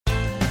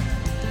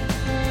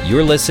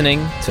You're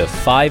listening to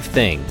Five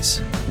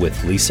Things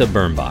with Lisa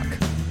Birnbach.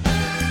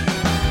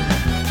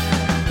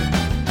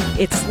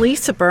 It's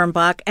Lisa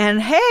Birnbach,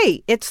 and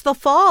hey, it's the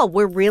fall.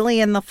 We're really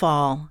in the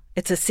fall.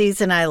 It's a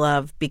season I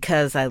love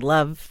because I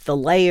love the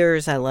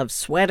layers, I love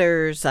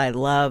sweaters, I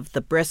love the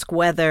brisk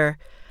weather.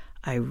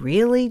 I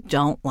really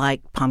don't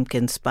like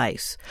pumpkin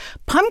spice.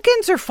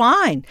 Pumpkins are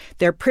fine.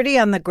 They're pretty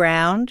on the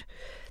ground.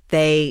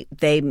 They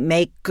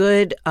make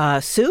good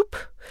soup.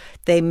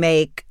 They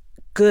make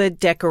good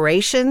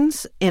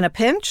decorations in a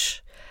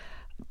pinch.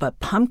 But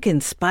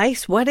pumpkin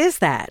spice, what is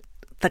that?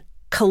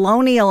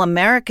 Colonial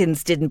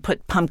Americans didn't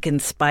put pumpkin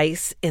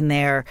spice in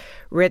their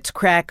Ritz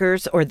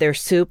crackers or their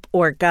soup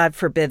or, God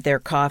forbid, their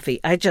coffee.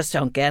 I just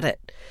don't get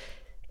it.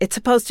 It's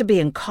supposed to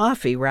be in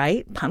coffee,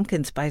 right?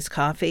 Pumpkin spice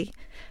coffee.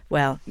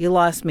 Well, you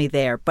lost me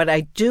there. But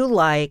I do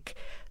like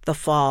the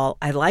fall.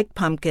 I like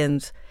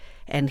pumpkins.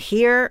 And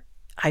here,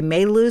 I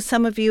may lose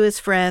some of you as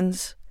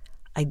friends.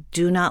 I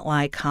do not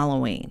like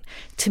Halloween.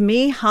 To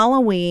me,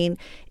 Halloween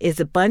is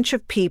a bunch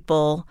of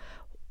people,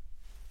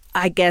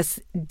 I guess,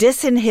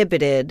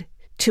 disinhibited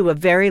to a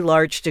very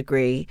large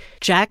degree,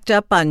 jacked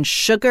up on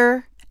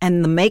sugar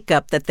and the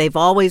makeup that they've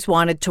always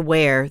wanted to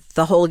wear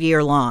the whole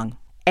year long.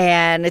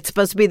 And it's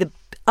supposed to be the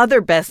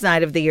other best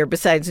night of the year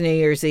besides New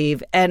Year's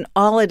Eve. And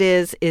all it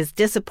is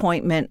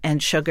disappointment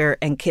and sugar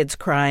and kids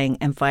crying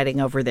and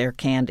fighting over their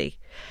candy.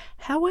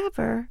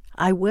 However,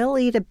 I will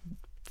eat a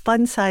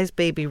fun-sized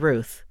Baby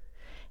Ruth.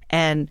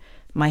 And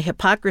my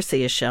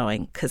hypocrisy is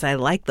showing because I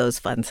like those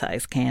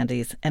fun-sized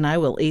candies and I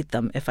will eat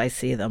them if I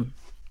see them.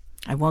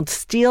 I won't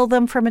steal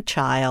them from a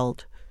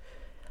child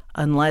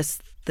unless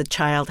the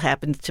child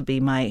happens to be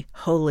my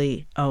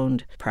wholly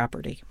owned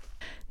property.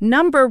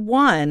 Number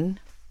one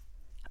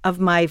of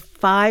my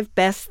 5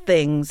 best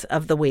things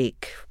of the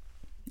week.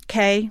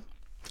 Okay?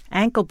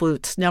 Ankle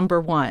boots, number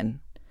 1.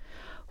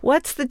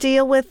 What's the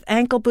deal with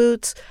ankle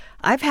boots?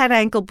 I've had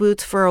ankle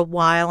boots for a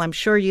while. I'm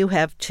sure you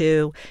have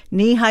too.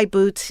 Knee-high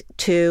boots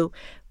too.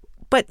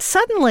 But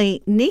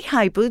suddenly,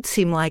 knee-high boots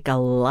seem like a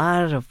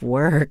lot of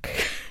work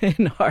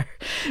in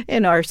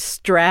our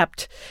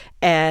strapped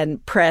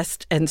and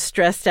pressed and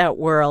stressed out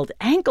world.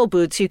 Ankle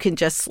boots you can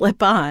just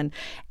slip on.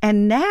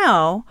 And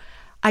now,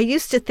 I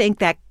used to think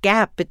that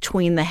gap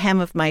between the hem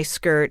of my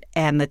skirt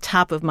and the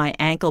top of my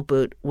ankle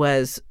boot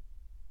was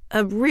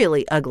a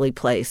really ugly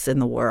place in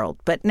the world.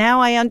 But now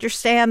I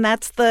understand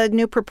that's the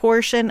new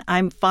proportion.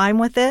 I'm fine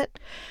with it.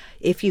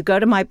 If you go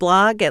to my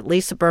blog at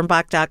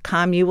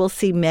lisabirnbach.com, you will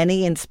see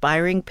many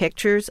inspiring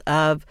pictures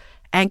of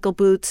ankle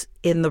boots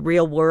in the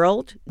real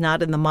world,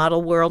 not in the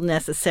model world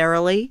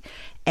necessarily,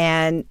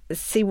 and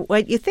see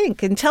what you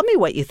think and tell me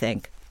what you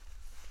think.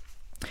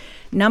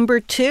 Number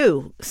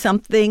 2,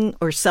 something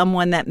or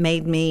someone that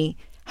made me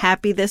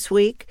happy this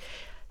week,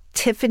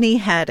 Tiffany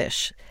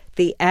Haddish,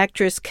 the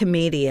actress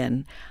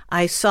comedian.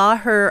 I saw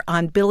her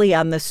on Billy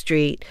on the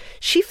Street.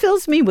 She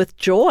fills me with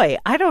joy.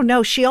 I don't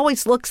know. She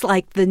always looks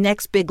like the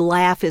next big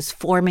laugh is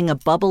forming a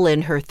bubble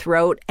in her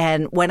throat.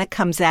 And when it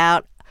comes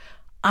out,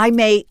 I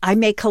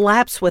may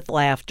collapse with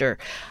laughter.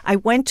 I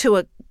went to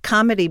a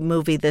comedy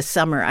movie this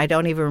summer. I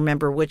don't even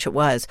remember which it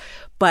was.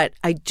 But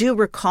I do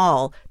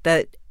recall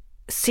that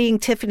seeing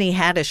Tiffany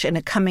Haddish in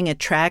a coming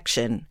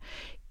attraction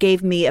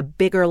gave me a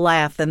bigger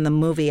laugh than the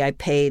movie I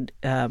paid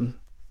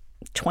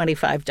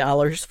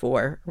 $25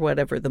 for,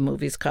 whatever the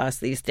movies cost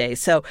these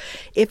days. So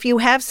if you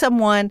have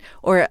someone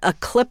or a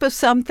clip of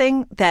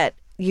something that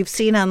you've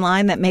seen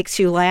online that makes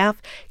you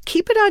laugh,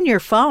 keep it on your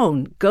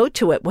phone. Go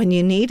to it when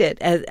you need it.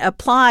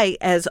 Apply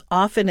as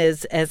often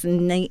as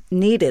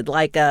needed,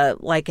 like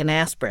an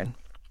aspirin.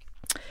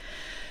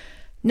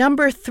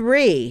 Number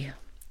 3,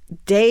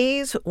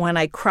 days when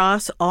I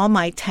cross all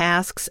my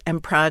tasks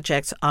and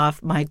projects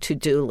off my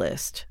to-do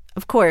list.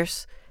 Of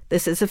course,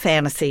 this is a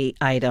fantasy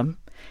item.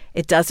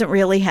 It doesn't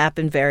really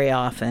happen very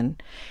often.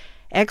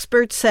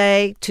 Experts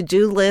say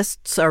to-do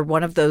lists are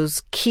one of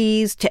those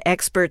keys to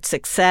expert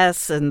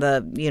success, and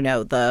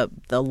the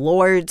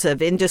lords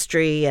of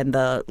industry and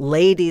the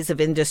ladies of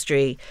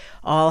industry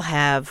all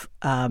have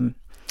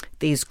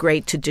these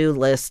great to-do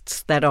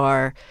lists that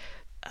are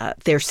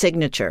their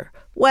signature.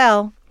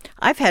 Well,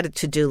 I've had a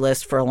to-do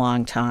list for a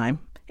long time.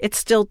 It's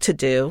still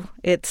to-do.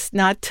 It's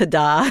not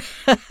ta-da.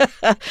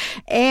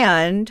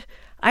 And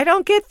I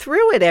don't get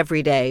through it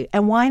every day.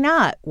 And why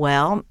not?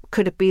 Well,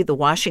 could it be the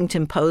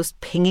Washington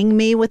Post pinging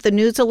me with a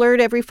news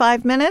alert every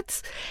 5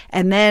 minutes?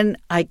 And then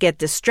I get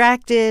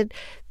distracted.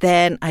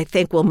 Then I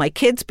think, will my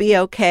kids be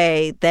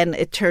okay? Then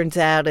it turns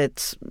out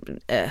it's,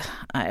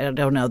 I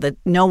don't know, that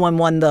no one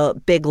won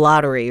the big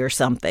lottery or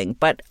something.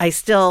 But I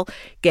still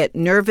get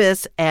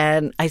nervous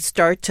and I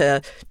start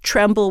to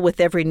tremble with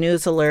every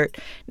news alert.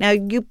 Now,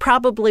 you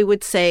probably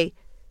would say,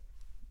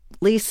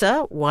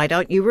 Lisa, why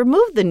don't you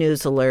remove the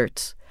news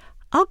alerts?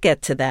 I'll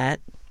get to that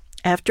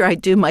after I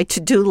do my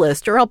to-do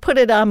list, or I'll put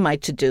it on my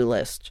to-do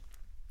list.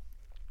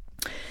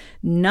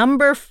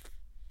 Number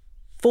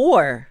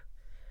 4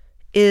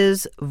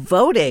 is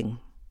voting.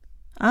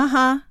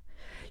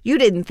 You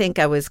didn't think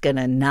I was going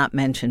to not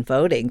mention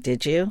voting,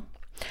 did you?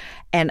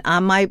 And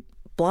on my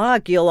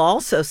blog, you'll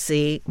also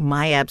see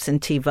my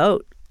absentee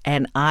vote.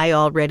 And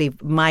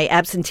my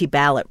absentee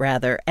ballot,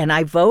 rather. And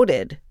I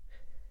voted,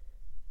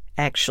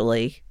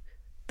 actually,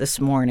 this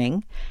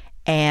morning.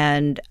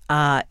 And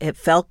it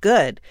felt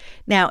good.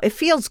 Now, it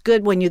feels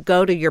good when you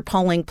go to your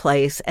polling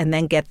place and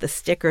then get the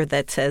sticker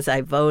that says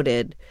I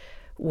voted,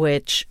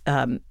 which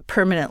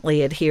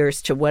permanently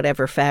adheres to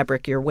whatever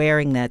fabric you're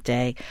wearing that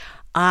day.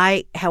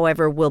 I,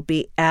 however, will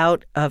be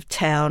out of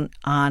town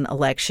on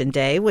Election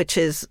Day, which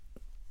is,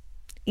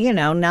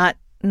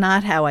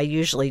 not how I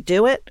usually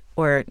do it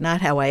or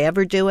not how I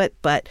ever do it,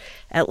 but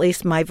at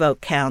least my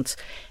vote counts.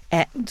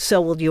 And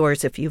so will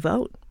yours if you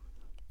vote.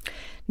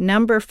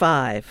 Number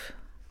 5.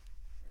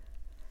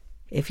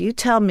 If you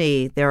tell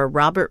me there are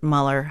Robert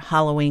Mueller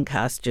Halloween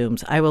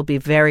costumes, I will be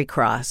very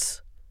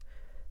cross.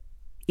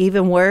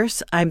 Even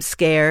worse, I'm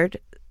scared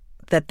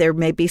that there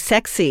may be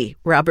sexy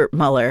Robert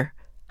Mueller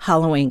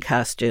Halloween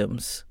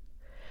costumes.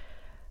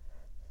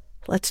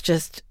 Let's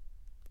just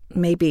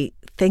maybe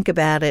think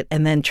about it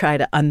and then try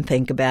to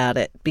unthink about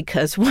it,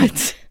 because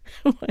once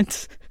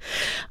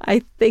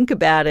I think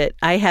about it,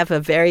 I have a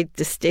very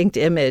distinct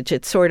image.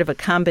 It's sort of a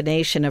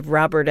combination of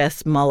Robert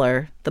S.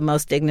 Mueller, the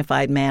most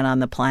dignified man on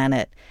the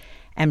planet,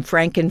 and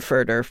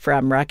Frankenfurter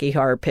from Rocky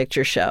Horror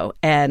Picture Show.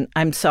 And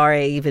I'm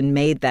sorry I even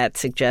made that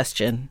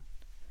suggestion.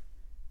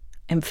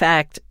 In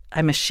fact,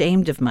 I'm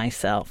ashamed of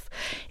myself.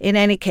 In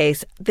any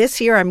case,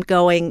 this year I'm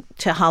going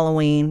to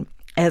Halloween,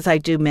 as I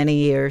do many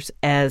years,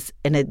 as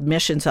an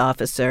admissions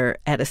officer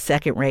at a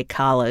second-rate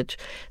college.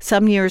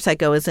 Some years I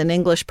go as an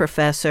English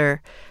professor,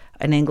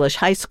 an English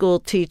high school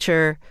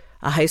teacher,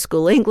 a high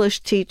school English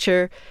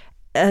teacher,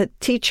 a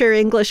teacher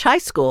English high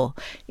school.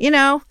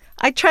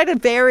 I try to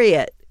vary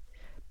it.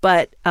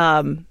 But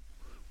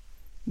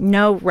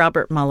no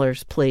Robert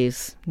Muellers,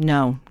 please.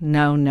 No.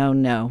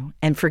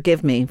 And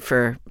forgive me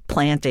for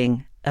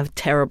planting a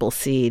terrible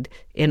seed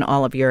in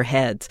all of your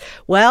heads.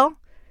 Well,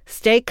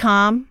 stay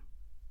calm.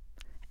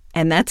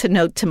 And that's a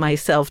note to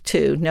myself,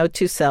 too. Note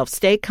to self.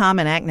 Stay calm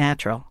and act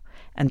natural.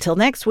 Until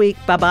next week,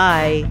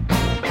 bye-bye.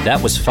 That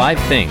was 5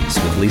 Things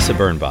with Lisa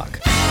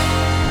Birnbach.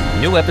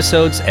 New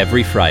episodes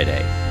every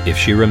Friday, if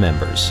she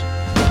remembers.